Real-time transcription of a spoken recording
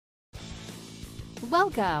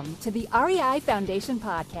Welcome to the REI Foundation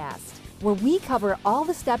Podcast, where we cover all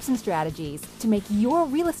the steps and strategies to make your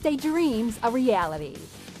real estate dreams a reality.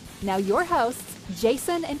 Now your hosts,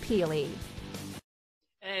 Jason and Peely.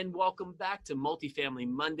 And welcome back to Multifamily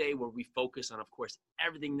Monday, where we focus on, of course,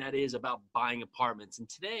 everything that is about buying apartments. And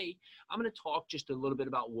today, I'm going to talk just a little bit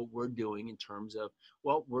about what we're doing in terms of,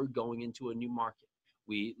 well, we're going into a new market.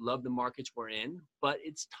 We love the markets we're in, but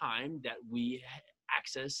it's time that we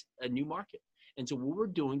access a new market. And so what we're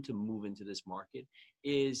doing to move into this market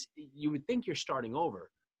is, you would think you're starting over,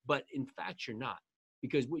 but in fact, you're not.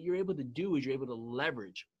 Because what you're able to do is you're able to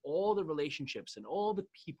leverage all the relationships and all the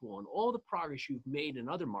people and all the progress you've made in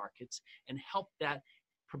other markets and help that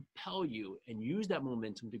propel you and use that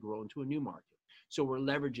momentum to grow into a new market. So we're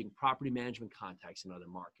leveraging property management contacts in other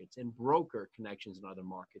markets and broker connections in other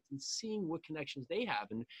markets and seeing what connections they have.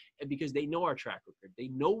 And because they know our track record, they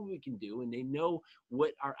know what we can do, and they know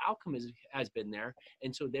what our outcome has been there.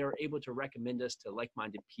 And so they're able to recommend us to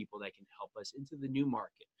like-minded people that can help us into the new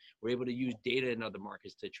market. We're able to use data in other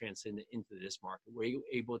markets to transcend it into this market. We're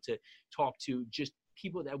able to talk to just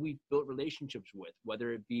people that we've built relationships with,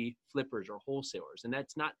 whether it be flippers or wholesalers. And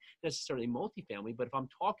that's not necessarily multifamily, but if I'm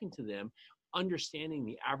talking to them, understanding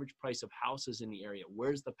the average price of houses in the area,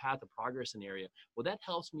 where's the path of progress in the area, well, that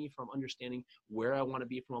helps me from understanding where I want to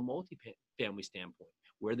be from a multifamily standpoint,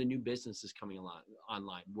 where the new business is coming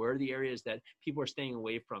online, where are the areas that people are staying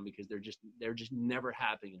away from because they're just never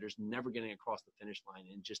happening, they're just never getting across the finish line,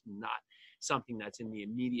 and just not something that's in the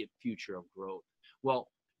immediate future of growth. Well,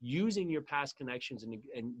 using your past connections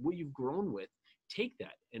and what you've grown with, take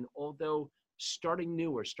that. And although starting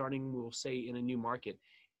new or starting, we'll say, in a new market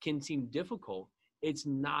can seem difficult, it's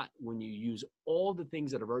not when you use all the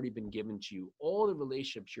things that have already been given to you, all the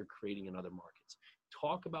relationships you're creating in other markets.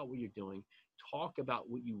 Talk about what you're doing, talk about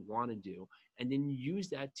what you want to do, and then use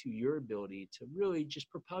that to your ability to really just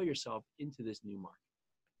propel yourself into this new market.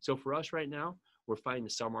 So for us right now, we're finding the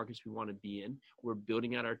sub-markets we want to be in. We're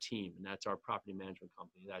building out our team, and that's our property management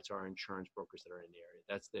company. That's our insurance brokers that are in the area.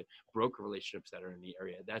 That's the broker relationships that are in the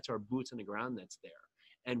area. That's our boots on the ground that's there.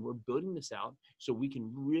 And we're building this out so we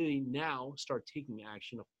can really now start taking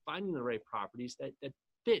action of finding the right properties that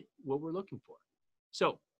fit what we're looking for.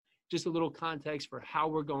 So just a little context for how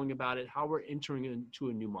we're going about it, how we're entering into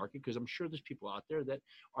a new market, because I'm sure there's people out there that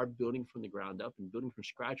are building from the ground up and building from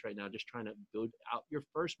scratch right now, just trying to build out your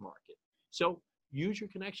first market. So use your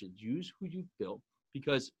connections, use who you've built,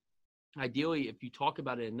 because ideally, if you talk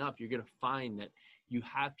about it enough, you're going to find that you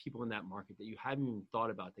have people in that market that you haven't even thought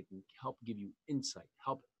about that can help give you insight,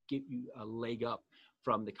 help give you a leg up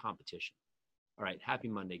from the competition. All right. Happy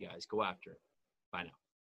Monday, guys. Go after it. Bye now.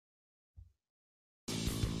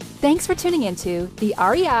 Thanks for tuning into the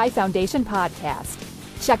REI Foundation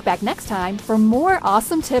Podcast. Check back next time for more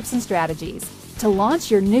awesome tips and strategies to launch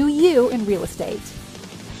your new you in real estate.